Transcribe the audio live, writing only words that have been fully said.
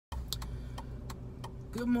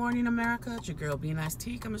Good morning, America. It's your girl, Be Nice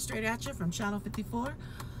T, coming straight at you from Channel 54,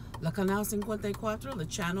 La Canal 54, the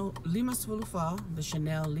Channel Lima Swulufa, the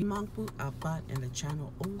Chanel Limangpu Apat, and the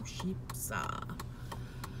Channel Oshipsa.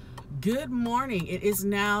 Good morning. It is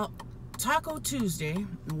now Taco Tuesday,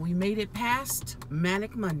 and we made it past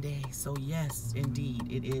Manic Monday. So yes,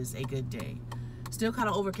 indeed, it is a good day. Still kind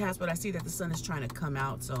of overcast, but I see that the sun is trying to come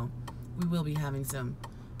out, so we will be having some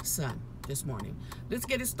sun this morning. Let's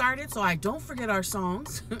get it started so I don't forget our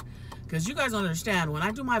songs, because you guys don't understand. When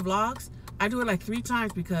I do my vlogs, I do it like 3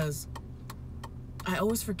 times because I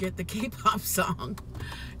always forget the K-pop song.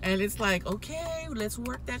 And it's like, okay, let's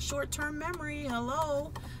work that short-term memory.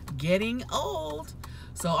 Hello, getting old.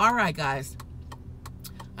 So all right, guys,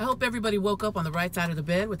 I hope everybody woke up on the right side of the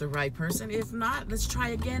bed with the right person. If not, let's try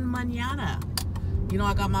again mañana. You know,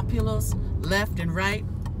 I got my pillows left and right.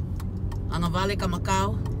 Ang vale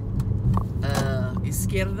camacao,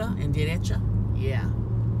 izquierda and derecha. Yeah.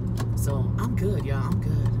 So I'm good, y'all. I'm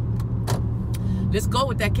good. Let's go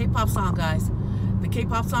with that K-pop song, guys. The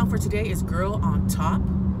K-pop song for today is Girl on Top.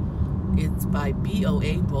 It's by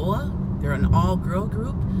BOA, BOA. They're an all-girl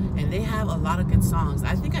group, and they have a lot of good songs.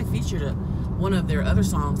 I think I featured one of their other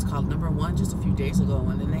songs called Number One just a few days ago,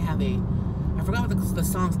 and then they have I forgot what the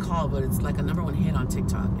song's called, but it's like a #1 hit on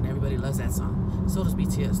TikTok, and everybody loves that song. So does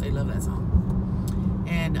BTS. They love that song.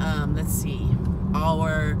 And let's see.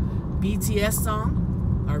 Our BTS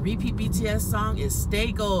song, our repeat BTS song is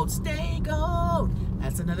Stay Gold. Stay Gold.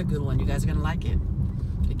 That's another good one. You guys are going to like it.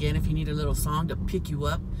 Again, if you need a little song to pick you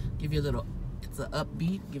up, give you a little, it's an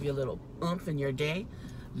upbeat, give you a little oomph in your day,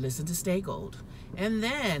 listen to Stay Gold. And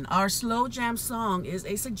then our slow jam song is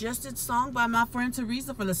a suggested song by my friend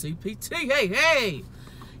Teresa from the CPT. Hey, hey!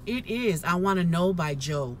 It is I Wanna Know by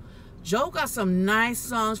Joe. Joe got some nice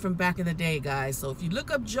songs from back in the day, guys. So if you look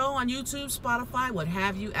up Joe on YouTube, Spotify, what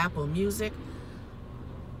have you, Apple Music,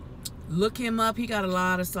 look him up. He got a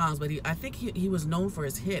lot of songs, but I think he was known for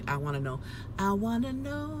his hit, I Wanna Know. I wanna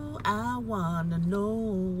know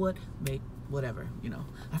what make, whatever, you know.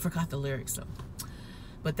 I forgot the lyrics, so.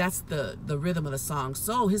 But that's the rhythm of the song.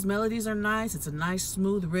 So his melodies are nice. It's a nice,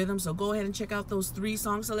 smooth rhythm. So go ahead and check out those 3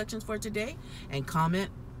 song selections for today and comment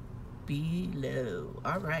below.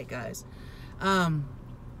 All right, guys.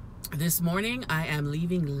 This morning I am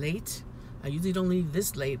leaving late. I usually don't leave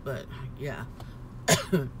this late, but yeah.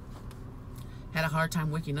 Had a hard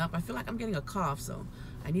time waking up. I feel like I'm getting a cough, so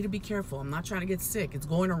I need to be careful. I'm not trying to get sick. It's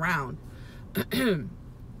going around.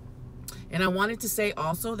 And I wanted to say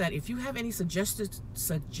also that if you have any suggestions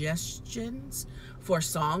for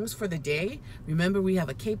songs for the day, remember we have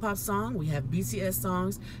a K-pop song, we have BTS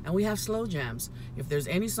songs, and we have slow jams. If there's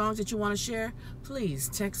any songs that you want to share, please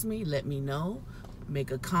text me, let me know,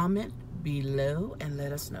 make a comment below, and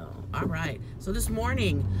let us know. All right. So this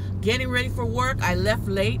morning, getting ready for work, I left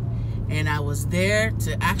late. And I was there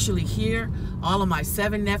to actually hear all of my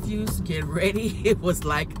 7 nephews get ready. It was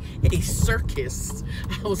like a circus.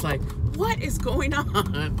 I was like, what is going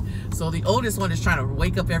on? So the oldest one is trying to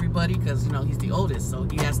wake up everybody because, you know, he's the oldest. So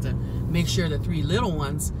he has to make sure the 3 little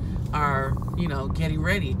ones are, you know, getting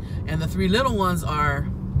ready. And the 3 little ones are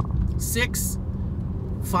 6,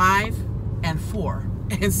 5, and 4.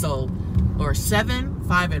 And so, or 7,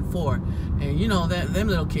 5, and 4. And you know that them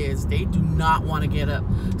little kids, they do not want to get up.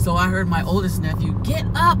 So I heard my oldest nephew, get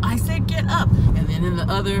up. I said, get up. And then in the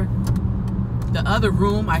other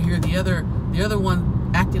room, I hear the other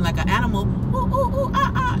one acting like an animal. Ooh, ooh, ooh,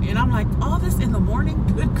 ah, ah. And I'm like, all this in the morning?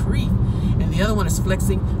 Good grief. And the other one is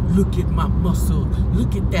flexing, look at my muscle.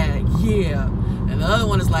 Look at that. Yeah. And the other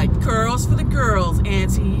one is like, curls for the girls,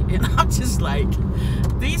 auntie. And I'm just like,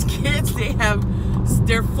 these kids,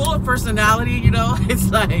 they're full of personality, you know. It's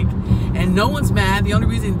like, and no one's mad. The only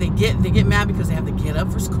reason they get mad because they have to get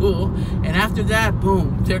up for school. And after that,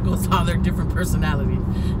 boom, there goes all their different personalities.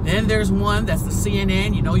 Then there's one that's the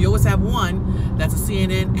CNN. You know, you always have one that's a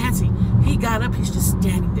CNN. Auntie, he got up. He's just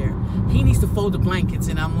standing there. He needs to fold the blankets.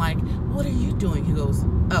 And I'm like, what are you doing? He goes,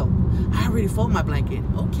 oh, I already folded my blanket.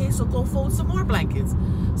 Okay, so go fold some more blankets.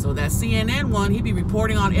 So that CNN one, he be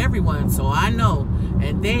reporting on everyone. So I know.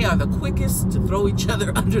 And they are the quickest to throw each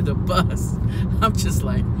other under the bus. I'm just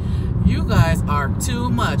like, you guys are too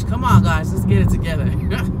much. Come on, guys, let's get it together.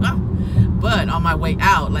 But on my way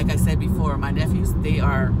out, like I said before, my nephews, they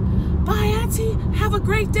are, bye, auntie, have a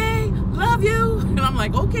great day, love you. And I'm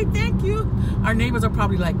like, okay, thank you. Our neighbors are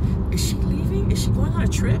probably like, is she leaving? Is she going on a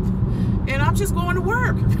trip? And I'm just going to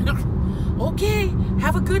work. Okay,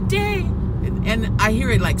 have a good day. And I hear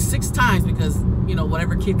it like 6 times because, you know,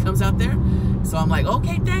 whatever kid comes out there. So I'm like,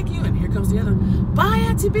 okay, thank you. And here comes the other one. Bye,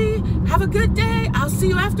 Auntie B. Have a good day. I'll see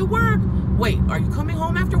you after work. wait, are you coming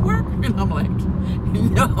home after work? And I'm like,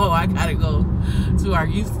 no, I gotta go to our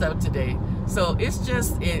youth stuff today. So it's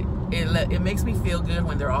just, it makes me feel good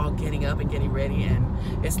when they're all getting up and getting ready, and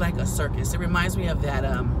it's like a circus. It reminds me of that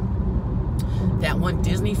that one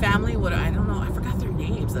Disney family, I don't know, I forgot their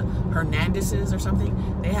names, the Hernandezes or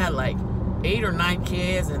something. They had like 8 or 9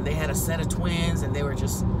 kids, and they had a set of twins, and they were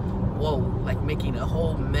just, whoa, like making a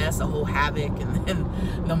whole mess, a whole havoc. And then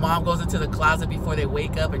the mom goes into the closet before they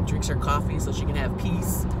wake up and drinks her coffee so she can have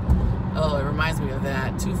peace. Oh, it reminds me of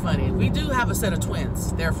that. Too funny. We do have a set of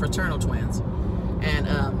twins. They're fraternal twins, and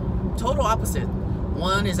total opposite.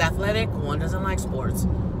 One is athletic, one doesn't like sports.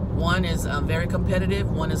 One is very competitive,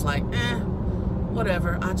 one is like,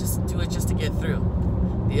 whatever, I'll just do it just to get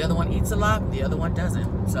through. The other one eats a lot, the other one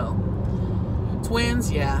doesn't. So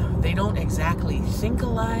twins, yeah, they don't exactly think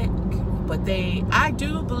alike, but I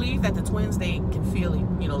do believe that the twins, they can feel,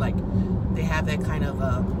 you know, like they have that kind of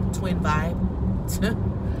twin vibe.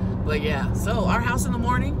 But yeah, so our house in the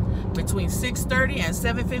morning between 6:30 and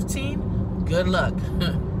 7:15, good luck.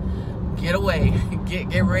 Get away,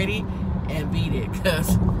 get ready and beat it,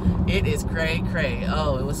 because it is cray.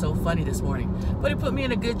 Oh, it was so funny this morning, but it put me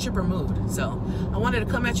in a good chipper mood. So I wanted to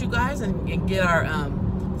come at you guys and get our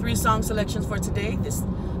 3 song selections for today, this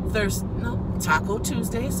Taco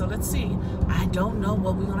Tuesday. So let's see, I don't know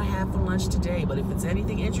what we're gonna have for lunch today, but if it's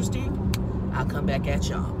anything interesting, I'll come back at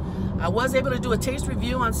y'all. I was able to do a taste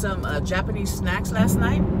review on some Japanese snacks last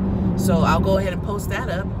night, so I'll go ahead and post that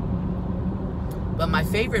up. But my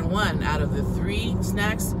favorite one out of the 3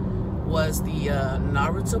 snacks was the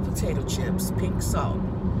Naruto potato chips, pink salt.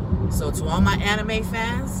 So to all my anime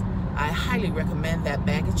fans, I highly recommend that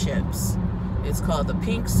bag of chips. It's called the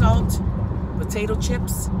pink salt potato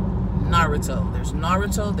chips Naruto. There's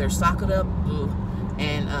Naruto, there's Sakura,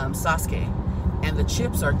 and Sasuke. And the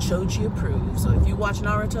chips are Choji approved. So if you watch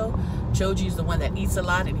Naruto, Choji is the one that eats a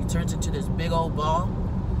lot, and he turns into this big old ball.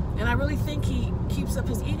 And I really think he keeps up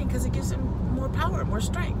his eating because it gives him more power, more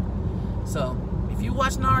strength. So if you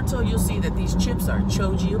watch Naruto, you'll see that these chips are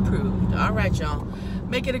Choji approved. All right, y'all.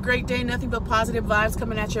 Make it a great day. Nothing but positive vibes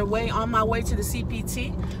coming at your way. On my way to the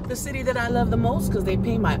CPT, the city that I love the most because they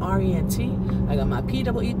pay my RENT. I got my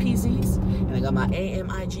PEEPZs, and I got my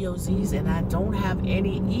AMIGOZs, and I don't have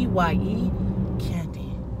any EYE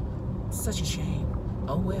candy. Such a shame.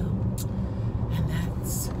 Oh well. And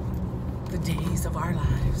that's the days of our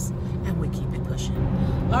lives, and we keep it pushing.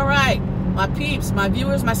 All right, my peeps, my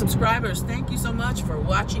viewers, my subscribers, thank you so much for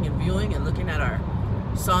watching and viewing and looking at our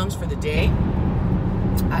songs for the day.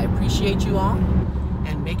 I appreciate you all,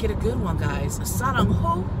 and make it a good one, guys. Sarang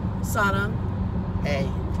ho, sarang hey.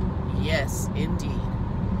 Yes, indeed.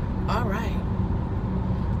 All right,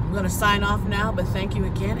 I'm gonna sign off now, but thank you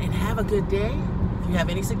again, and have a good day. If you have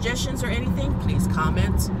any suggestions or anything, please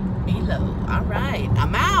comment below. All right,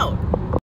 I'm out.